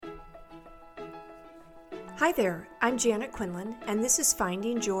Hi there, I'm Janet Quinlan, and this is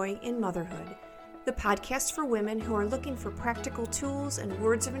Finding Joy in Motherhood, the podcast for women who are looking for practical tools and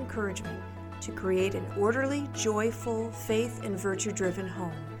words of encouragement to create an orderly, joyful, faith and virtue-driven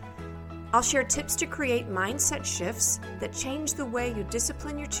home. I'll share tips to create mindset shifts that change the way you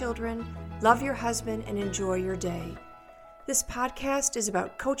discipline your children, love your husband, and enjoy your day. This podcast is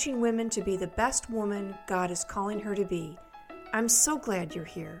about coaching women to be the best woman God is calling her to be. I'm so glad you're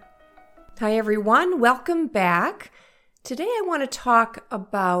here. Hi everyone, welcome back. Today I want to talk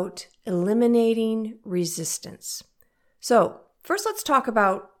about eliminating resistance. So first let's talk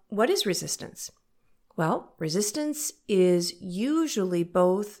about what is resistance. Well, resistance is usually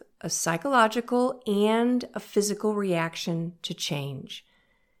both a psychological and a physical reaction to change.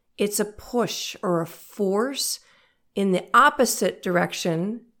 It's a push or a force in the opposite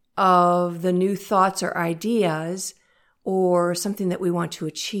direction of the new thoughts or ideas or something that we want to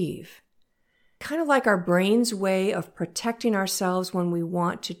achieve. Kind of like our brain's way of protecting ourselves when we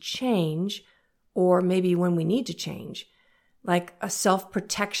want to change, or maybe when we need to change, like a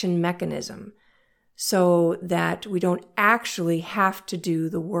self-protection mechanism, so that we don't actually have to do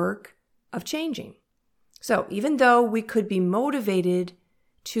the work of changing. So even though we could be motivated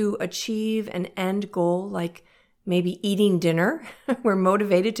to achieve an end goal, like maybe eating dinner, we're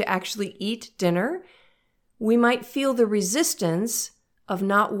motivated to actually eat dinner, we might feel the resistance of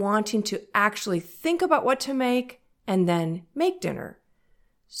not wanting to actually think about what to make and then make dinner.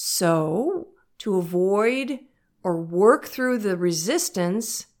 So, to avoid or work through the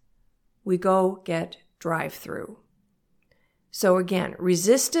resistance, we go get drive-through. So again,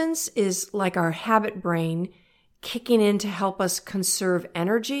 resistance is like our habit brain kicking in to help us conserve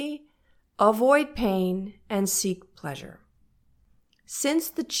energy, avoid pain, and seek pleasure. Since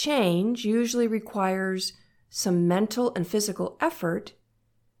the change usually requires some mental and physical effort,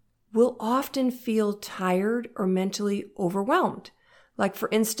 we'll often feel tired or mentally overwhelmed. Like for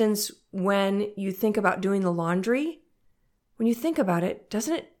instance, when you think about doing the laundry, when you think about it,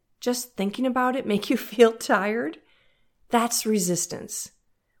 doesn't it just thinking about it make you feel tired? That's resistance.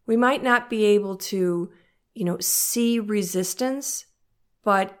 We might not be able to, see resistance,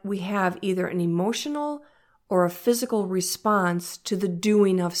 but we have either an emotional or a physical response to the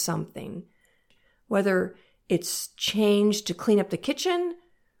doing of something. Whether it's change to clean up the kitchen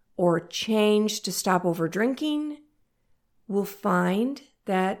or change to stop over drinking, we'll find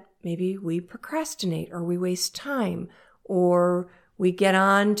that maybe we procrastinate or we waste time or we get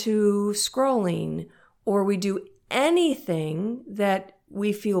on to scrolling or we do anything that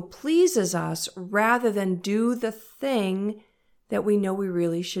we feel pleases us rather than do the thing that we know we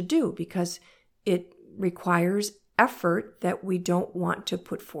really should do because it requires effort that we don't want to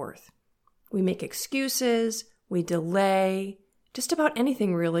put forth. We make excuses, we delay, just about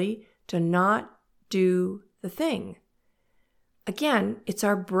anything really, to not do the thing. Again, it's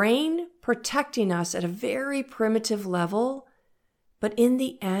our brain protecting us at a very primitive level, but in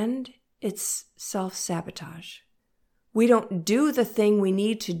the end, it's self-sabotage. We don't do the thing we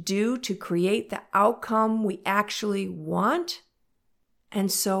need to do to create the outcome we actually want,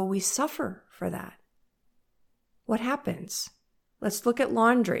 and so we suffer for that. What happens? Let's look at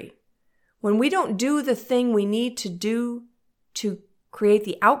laundry. When we don't do the thing we need to do to create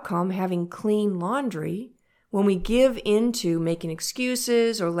the outcome, having clean laundry, when we give into making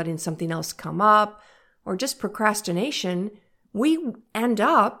excuses or letting something else come up or just procrastination, we end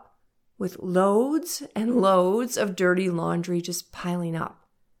up with loads and loads of dirty laundry just piling up.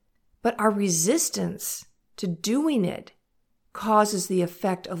 But our resistance to doing it causes the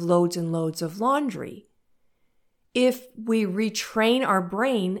effect of loads and loads of laundry. If we retrain our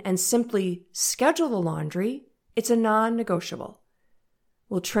brain and simply schedule the laundry, it's a non-negotiable.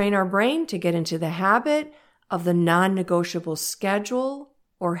 We'll train our brain to get into the habit of the non-negotiable schedule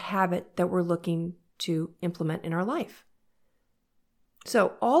or habit that we're looking to implement in our life.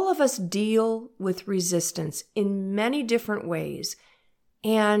 So all of us deal with resistance in many different ways.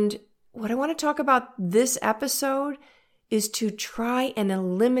 And what I want to talk about this episode is to try and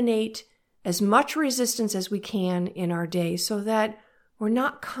eliminate as much resistance as we can in our day so that we're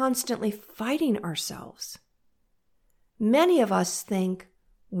not constantly fighting ourselves. Many of us think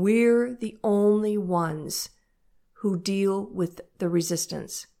we're the only ones who deal with the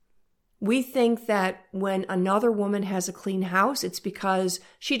resistance. We think that when another woman has a clean house, it's because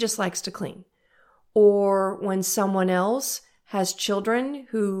she just likes to clean. Or when someone else has children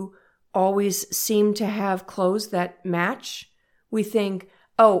who always seem to have clothes that match, we think,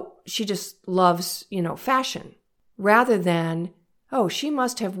 oh, she just loves, fashion. Rather than, oh, she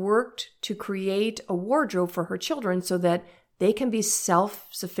must have worked to create a wardrobe for her children so that they can be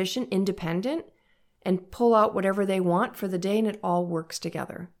self-sufficient, independent, and pull out whatever they want for the day, and it all works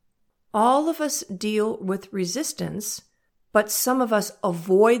together. All of us deal with resistance, but some of us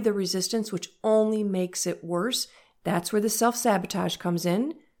avoid the resistance, which only makes it worse. That's where the self-sabotage comes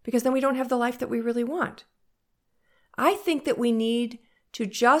in, because then we don't have the life that we really want. I think that we need to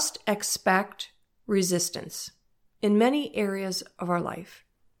just expect resistance in many areas of our life.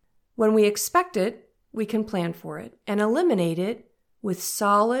 When we expect it, we can plan for it and eliminate it with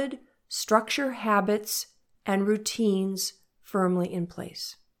solid structure, habits, and routines firmly in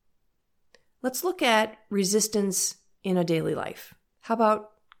place. Let's look at resistance in a daily life. How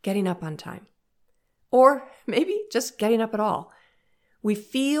about getting up on time? Or maybe just getting up at all. We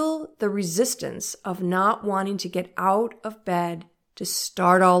feel the resistance of not wanting to get out of bed to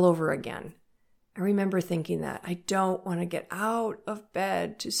start all over again. I remember thinking that. I don't want to get out of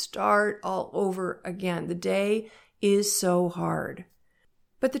bed to start all over again. The day is so hard.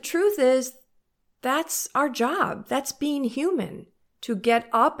 But the truth is, that's our job. That's being human, to get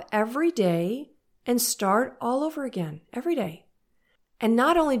up every day and start all over again every day. And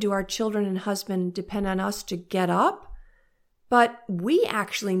not only do our children and husband depend on us to get up, but we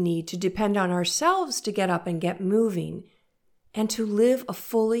actually need to depend on ourselves to get up and get moving and to live a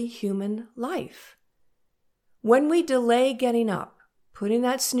fully human life. When we delay getting up, putting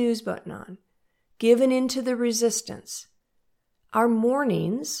that snooze button on, giving into the resistance, our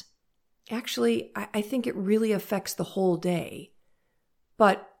mornings, actually, I think it really affects the whole day.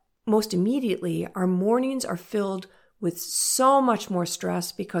 But most immediately, our mornings are filled with so much more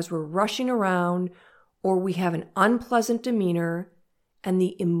stress because we're rushing around, or we have an unpleasant demeanor, and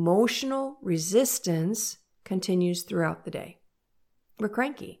the emotional resistance continues throughout the day. We're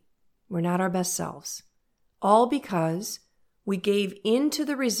cranky. We're not our best selves. All because we gave into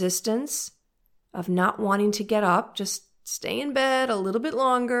the resistance of not wanting to get up, just stay in bed a little bit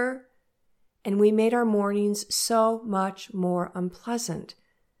longer, and we made our mornings so much more unpleasant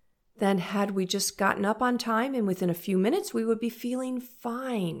than had we just gotten up on time, and within a few minutes we would be feeling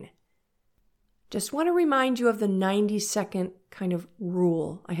fine. Just want to remind you of the 90-second kind of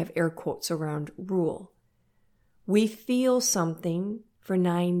rule. I have air quotes around rule. We feel something for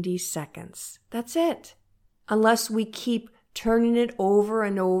 90 seconds. That's it. Unless we keep turning it over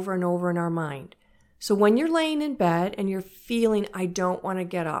and over and over in our mind. So when you're laying in bed and you're feeling, I don't want to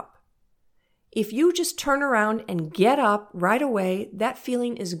get up, if you just turn around and get up right away, that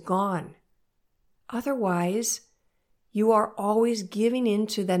feeling is gone. Otherwise, you are always giving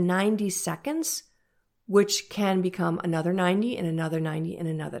into the 90 seconds, which can become another 90 and another 90 and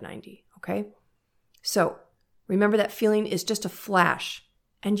another 90, okay? So remember, that feeling is just a flash,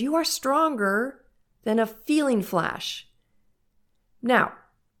 and you are stronger than a feeling flash. Now,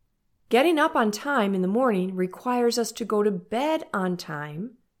 getting up on time in the morning requires us to go to bed on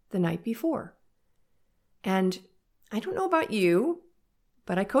time the night before. And I don't know about you,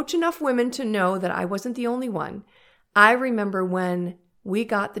 but I coach enough women to know that I wasn't the only one. I remember when we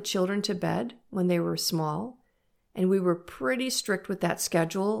got the children to bed when they were small, and we were pretty strict with that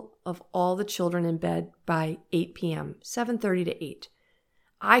schedule of all the children in bed by 8 p.m., 7:30 to 8.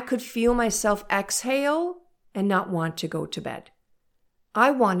 I could feel myself exhale and not want to go to bed.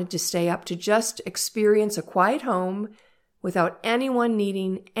 I wanted to stay up to just experience a quiet home without anyone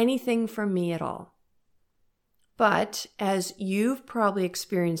needing anything from me at all. But as you've probably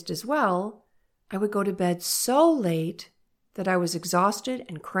experienced as well, I would go to bed so late that I was exhausted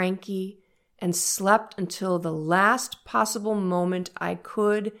and cranky and slept until the last possible moment I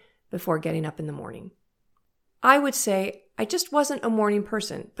could before getting up in the morning. I would say I just wasn't a morning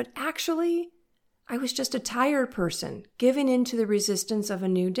person, but actually I was just a tired person giving in to the resistance of a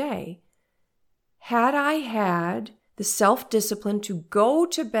new day. Had I had the self-discipline to go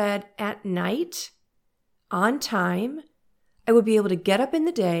to bed at night on time, I would be able to get up in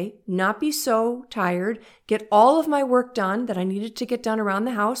the day, not be so tired, get all of my work done that I needed to get done around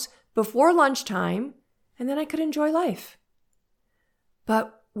the house before lunchtime, and then I could enjoy life.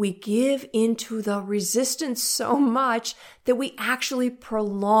 But we give into the resistance so much that we actually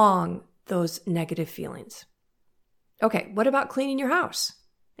prolong those negative feelings. Okay, what about cleaning your house?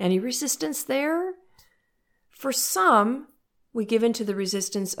 Any resistance there? For some, we give into the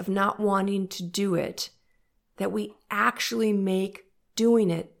resistance of not wanting to do it, that we actually make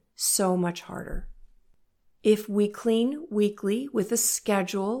doing it so much harder. If we clean weekly with a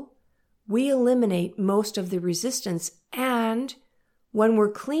schedule, we eliminate most of the resistance, and when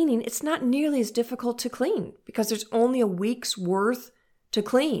we're cleaning, it's not nearly as difficult to clean because there's only a week's worth to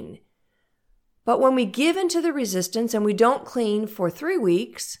clean. But when we give into the resistance and we don't clean for 3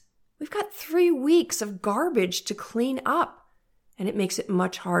 weeks, we've got 3 weeks of garbage to clean up, and it makes it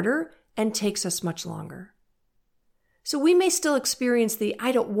much harder and takes us much longer. So we may still experience the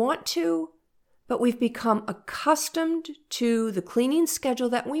I don't want to, but we've become accustomed to the cleaning schedule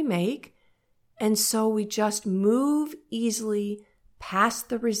that we make, and so we just move easily past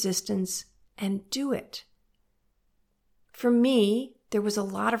the resistance and do it. For me, there was a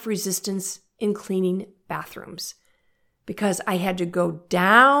lot of resistance in cleaning bathrooms because I had to go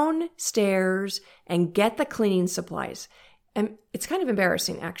downstairs and get the cleaning supplies. And it's kind of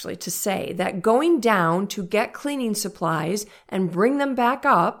embarrassing, actually, to say that going down to get cleaning supplies and bring them back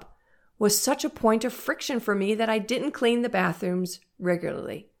up was such a point of friction for me that I didn't clean the bathrooms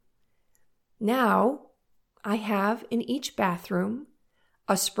regularly. Now, I have in each bathroom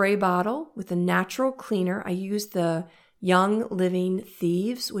a spray bottle with a natural cleaner. I use the Young Living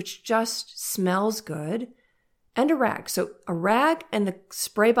Thieves, which just smells good, and a rag. So a rag and the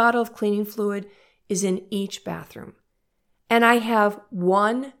spray bottle of cleaning fluid is in each bathroom. And I have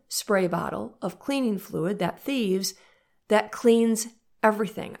one spray bottle of cleaning fluid, that Thieves, that cleans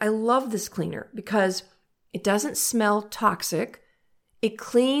everything. I love this cleaner because it doesn't smell toxic. It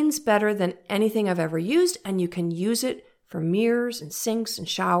cleans better than anything I've ever used, and you can use it for mirrors and sinks and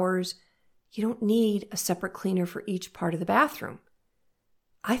showers. You don't need a separate cleaner for each part of the bathroom.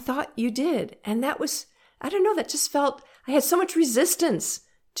 I thought you did. And that was, I don't know, that just felt, I had so much resistance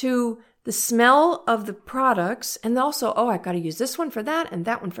to the smell of the products, and also, I got to use this one for that and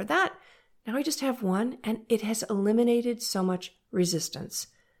that one for that. Now I just have one, and it has eliminated so much resistance.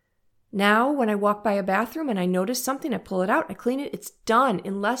 Now, when I walk by a bathroom and I notice something, I pull it out, I clean it, it's done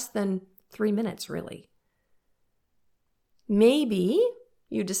in less than 3 minutes, really. Maybe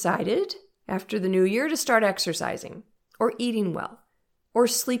you decided after the new year to start exercising or eating well or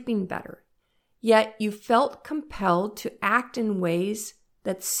sleeping better, yet you felt compelled to act in ways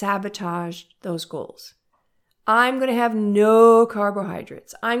that sabotaged those goals. I'm going to have no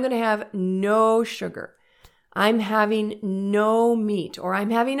carbohydrates. I'm going to have no sugar. I'm having no meat, or I'm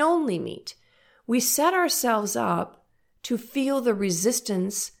having only meat. We set ourselves up to feel the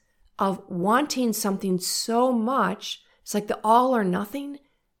resistance of wanting something so much. It's like the all or nothing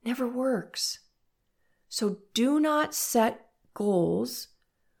never works. So do not set goals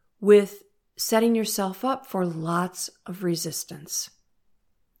with setting yourself up for lots of resistance.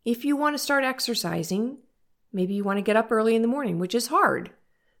 If you want to start exercising, maybe you want to get up early in the morning, which is hard,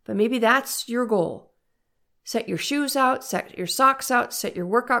 but maybe that's your goal. Set your shoes out, set your socks out, set your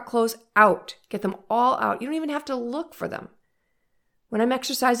workout clothes out. Get them all out. You don't even have to look for them. When I'm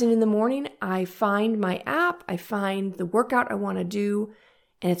exercising in the morning, I find my app, I find the workout I want to do,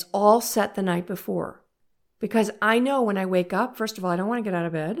 and it's all set the night before. Because I know when I wake up, first of all, I don't want to get out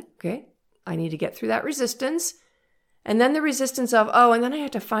of bed, okay? I need to get through that resistance. And then the resistance of, and then I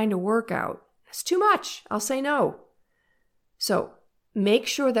have to find a workout. That's too much. I'll say no. So make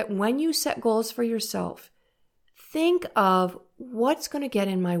sure that when you set goals for yourself, think of what's going to get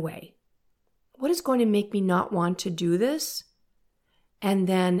in my way. What is going to make me not want to do this? And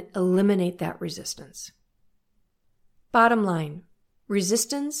then eliminate that resistance. Bottom line,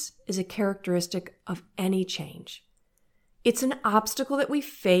 resistance is a characteristic of any change. It's an obstacle that we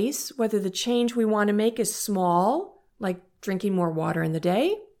face, whether the change we want to make is small, like drinking more water in the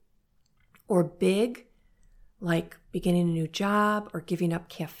day, or big, like beginning a new job or giving up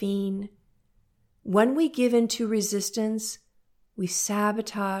caffeine. When we give in to resistance, we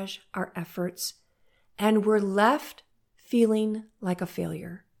sabotage our efforts, and we're left feeling like a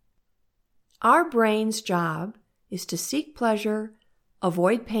failure. Our brain's job is to seek pleasure,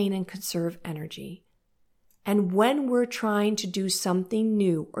 avoid pain, and conserve energy. And when we're trying to do something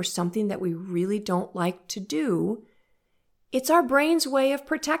new or something that we really don't like to do, it's our brain's way of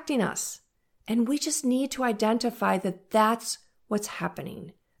protecting us. And we just need to identify that that's what's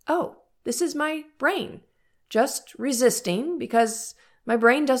happening. This is my brain just resisting because my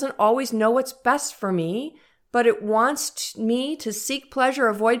brain doesn't always know what's best for me, but it wants me to seek pleasure,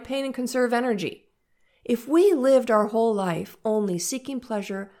 avoid pain, and conserve energy. If we lived our whole life only seeking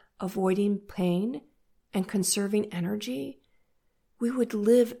pleasure, avoiding pain, and conserving energy, we would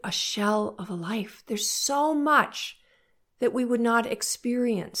live a shell of a life. There's so much that we would not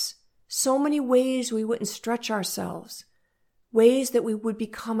experience, so many ways we wouldn't stretch ourselves, ways that we would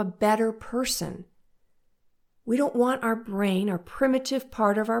become a better person. We don't want our brain, our primitive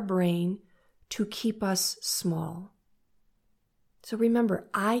part of our brain, to keep us small. So remember,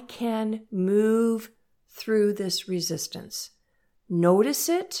 I can move through this resistance. Notice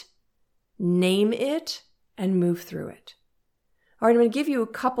it, name it, and move through it. All right, I'm going to give you a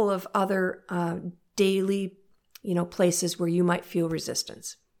couple of other daily, places where you might feel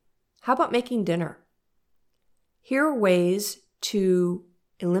resistance. How about making dinner? Here are ways to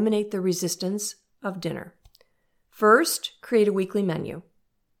eliminate the resistance of dinner. First, create a weekly menu.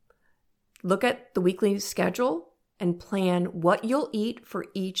 Look at the weekly schedule and plan what you'll eat for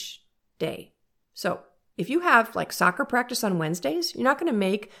each day. So if you have like soccer practice on Wednesdays, you're not going to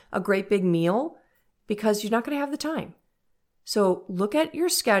make a great big meal because you're not going to have the time. So look at your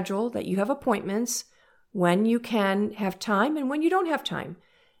schedule that you have appointments, when you can have time and when you don't have time.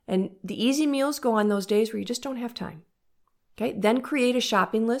 And the easy meals go on those days where you just don't have time. Okay, then create a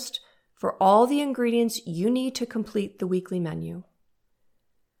shopping list for all the ingredients you need to complete the weekly menu.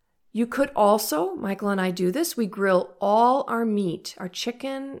 You could also, Michael and I do this, we grill all our meat, our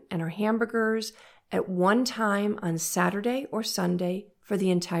chicken and our hamburgers at one time on Saturday or Sunday for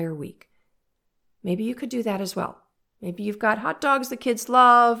the entire week. Maybe you could do that as well. Maybe you've got hot dogs the kids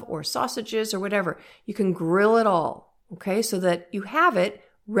love or sausages or whatever. You can grill it all, okay, so that you have it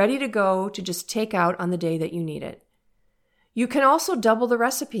ready to go to just take out on the day that you need it. You can also double the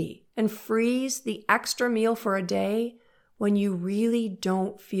recipe and freeze the extra meal for a day when you really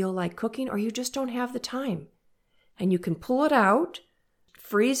don't feel like cooking or you just don't have the time. And you can pull it out,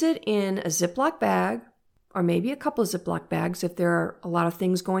 freeze it in a Ziploc bag or maybe a couple of Ziploc bags if there are a lot of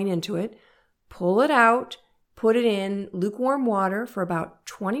things going into it. Pull it out, put it in lukewarm water for about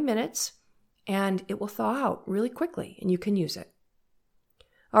 20 minutes, and it will thaw out really quickly and you can use it.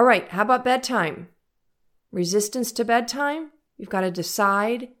 All right, how about bedtime? Resistance to bedtime? You've got to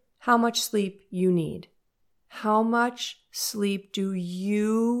decide how much sleep you need. How much sleep do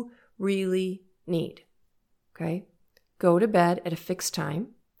you really need? Okay? Go to bed at a fixed time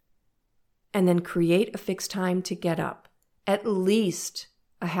and then create a fixed time to get up. At least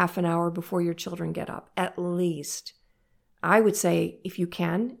a half an hour before your children get up. At least. I would say, if you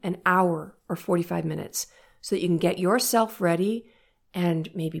can, an hour or 45 minutes so that you can get yourself ready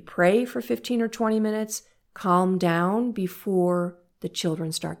and maybe pray for 15 or 20 minutes, calm down before the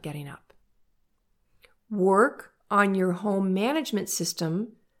children start getting up. Work on your home management system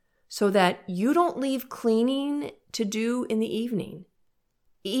so that you don't leave cleaning to do in the evening.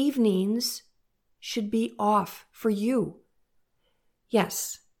 Evenings should be off for you.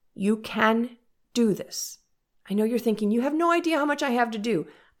 Yes, you can do this. I know you're thinking, you have no idea how much I have to do.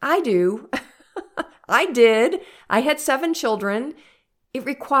 I do. I did. I had 7 children. It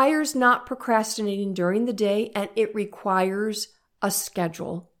requires not procrastinating during the day, and it requires a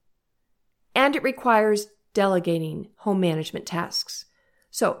schedule. And it requires delegating home management tasks.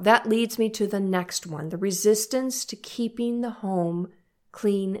 So that leads me to the next one, the resistance to keeping the home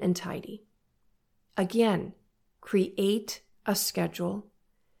clean and tidy. Again, create a schedule.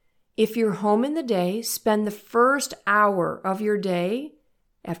 If you're home in the day, spend the first hour of your day,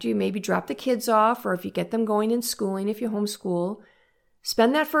 after you maybe drop the kids off, or if you get them going in schooling, if you homeschool,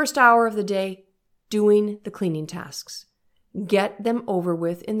 spend that first hour of the day doing the cleaning tasks. Get them over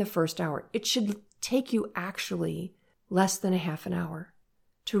with in the first hour. It should take you actually less than a half an hour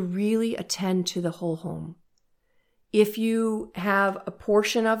to really attend to the whole home. If you have a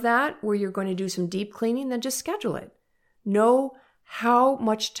portion of that where you're going to do some deep cleaning, then just schedule it. Know how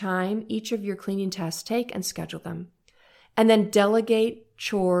much time each of your cleaning tasks take and schedule them. And then delegate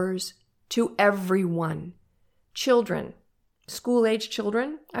chores to everyone. Children, school-age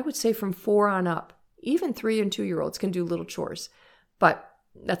children, I would say from 4 on up. Even 3 and 2-year-olds can do little chores. But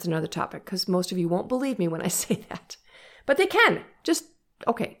that's another topic because most of you won't believe me when I say that. But they can. Just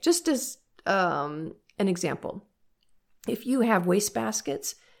as an example. If you have waste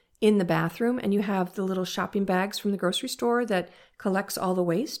baskets in the bathroom and you have the little shopping bags from the grocery store that collects all the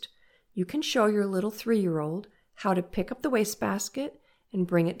waste, you can show your little 3-year-old how to pick up the waste basket and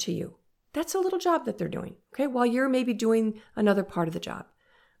bring it to you. That's a little job that they're doing, okay, while you're maybe doing another part of the job.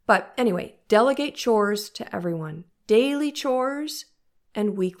 But anyway, delegate chores to everyone. Daily chores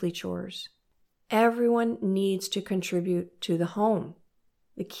and weekly chores. Everyone needs to contribute to the home,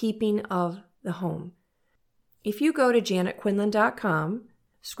 the keeping of the home. If you go to janetquinlan.com,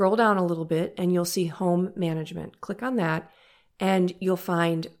 scroll down a little bit and you'll see home management. Click on that and you'll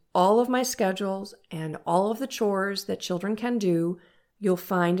find all of my schedules and all of the chores that children can do. You'll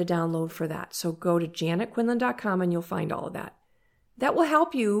find a download for that. So go to janetquinlan.com and you'll find all of that. That will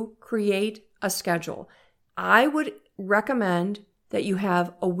help you create a schedule. I would recommend that you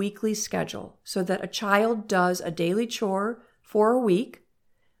have a weekly schedule so that a child does a daily chore for a week.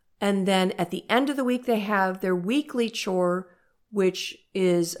 And then at the end of the week, they have their weekly chore, which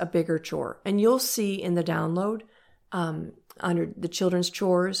is a bigger chore. And you'll see in the download under the children's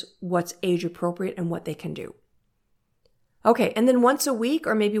chores what's age appropriate and what they can do. Okay, and then once a week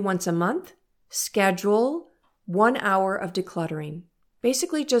or maybe once a month, schedule 1 hour of decluttering.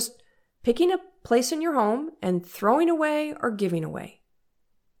 Basically just picking a place in your home and throwing away or giving away.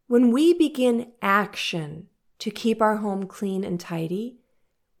 When we begin action to keep our home clean and tidy,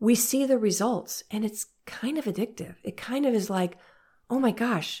 we see the results, and it's kind of addictive. It kind of is like, oh my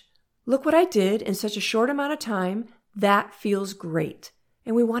gosh, look what I did in such a short amount of time. That feels great.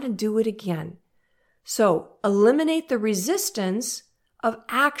 And we want to do it again. So eliminate the resistance of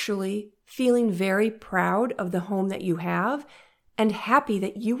actually feeling very proud of the home that you have and happy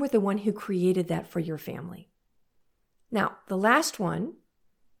that you were the one who created that for your family. Now, the last one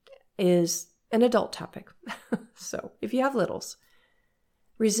is an adult topic. So if you have littles,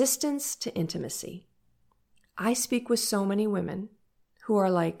 resistance to intimacy. I speak with so many women who are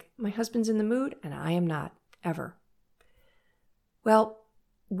like, my husband's in the mood and I am not, ever. Well,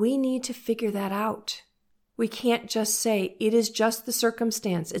 we need to figure that out. We can't just say, it is just the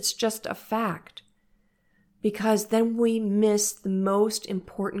circumstance, it's just a fact. Because then we miss the most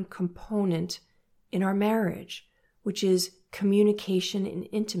important component in our marriage, which is communication and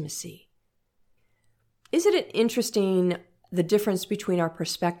intimacy. Isn't it interesting the difference between our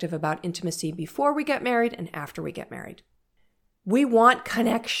perspective about intimacy before we get married and after we get married? We want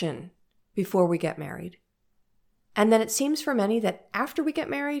connection before we get married. And then it seems for many that after we get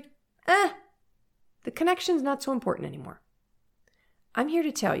married, the connection's not so important anymore. I'm here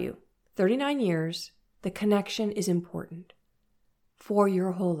to tell you, 39 years, the connection is important for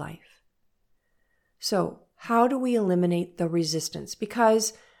your whole life. So how do we eliminate the resistance?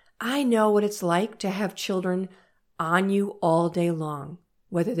 Because I know what it's like to have children on you all day long,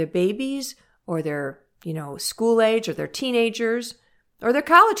 whether they're babies or they're, school age or they're teenagers or they're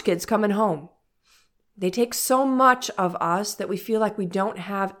college kids coming home. They take so much of us that we feel like we don't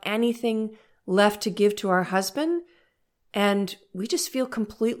have anything left to give to our husband, and we just feel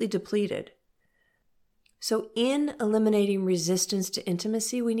completely depleted. So in eliminating resistance to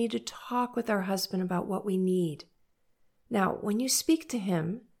intimacy, we need to talk with our husband about what we need. Now, when you speak to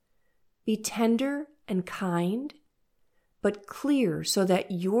him, be tender and kind, but clear so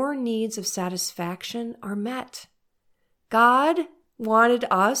that your needs of satisfaction are met. God wanted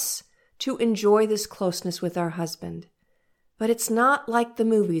us to enjoy this closeness with our husband. But it's not like the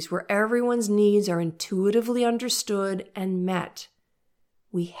movies where everyone's needs are intuitively understood and met.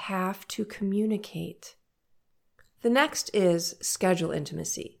 We have to communicate. The next is schedule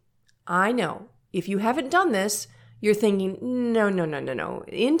intimacy. I know, if you haven't done this, you're thinking, no.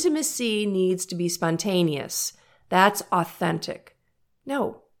 Intimacy needs to be spontaneous. That's authentic.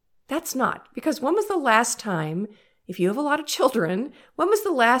 No, that's not. Because when was the last time, if you have a lot of children, when was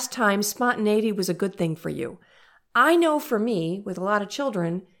the last time spontaneity was a good thing for you? I know for me, with a lot of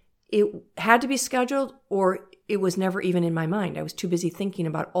children, it had to be scheduled or it was never even in my mind. I was too busy thinking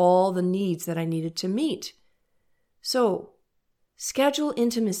about all the needs that I needed to meet. So, schedule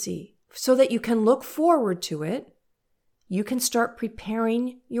intimacy so that you can look forward to it. You can start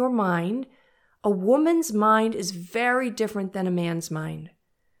preparing your mind. A woman's mind is very different than a man's mind.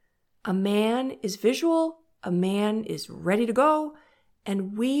 A man is visual, a man is ready to go,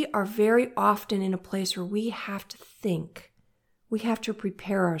 and we are very often in a place where we have to think. We have to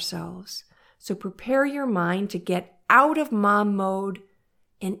prepare ourselves. So prepare your mind to get out of mom mode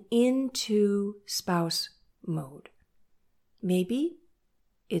and into spouse mode. Maybe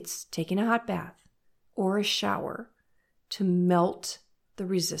it's taking a hot bath or a shower to melt the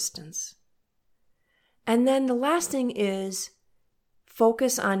resistance. And then the last thing is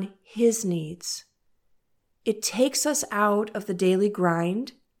focus on his needs. It takes us out of the daily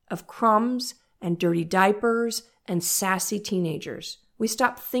grind of crumbs and dirty diapers and sassy teenagers. We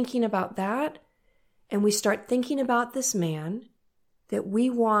stop thinking about that and we start thinking about this man that we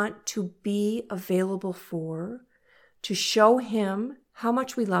want to be available for, to show him how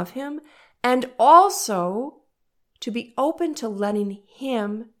much we love him, and also to be open to letting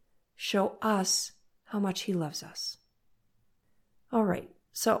him show us how much he loves us. All right,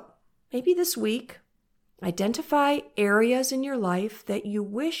 so maybe this week, identify areas in your life that you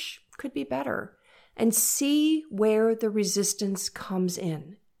wish could be better and see where the resistance comes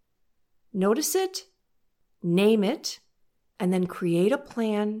in. Notice it, name it, and then create a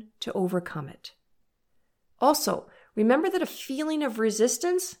plan to overcome it. Also, remember that a feeling of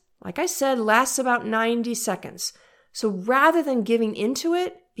resistance, like I said, lasts about 90 seconds. So rather than giving into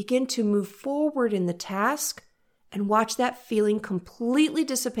it, begin to move forward in the task and watch that feeling completely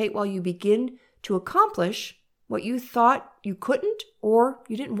dissipate while you begin to accomplish what you thought you couldn't or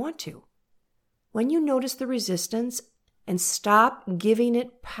you didn't want to. When you notice the resistance and stop giving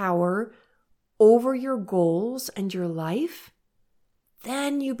it power over your goals and your life,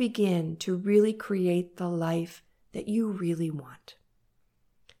 then you begin to really create the life that you really want.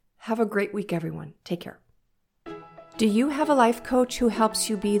 Have a great week, everyone. Take care. Do you have a life coach who helps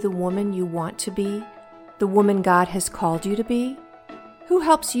you be the woman you want to be, the woman God has called you to be? Who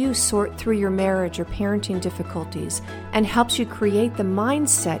helps you sort through your marriage or parenting difficulties and helps you create the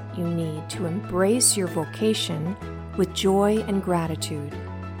mindset you need to embrace your vocation with joy and gratitude?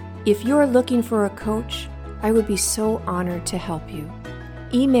 If you're looking for a coach, I would be so honored to help you.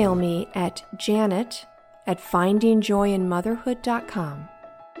 Email me at janet@findingjoyinmotherhood.com.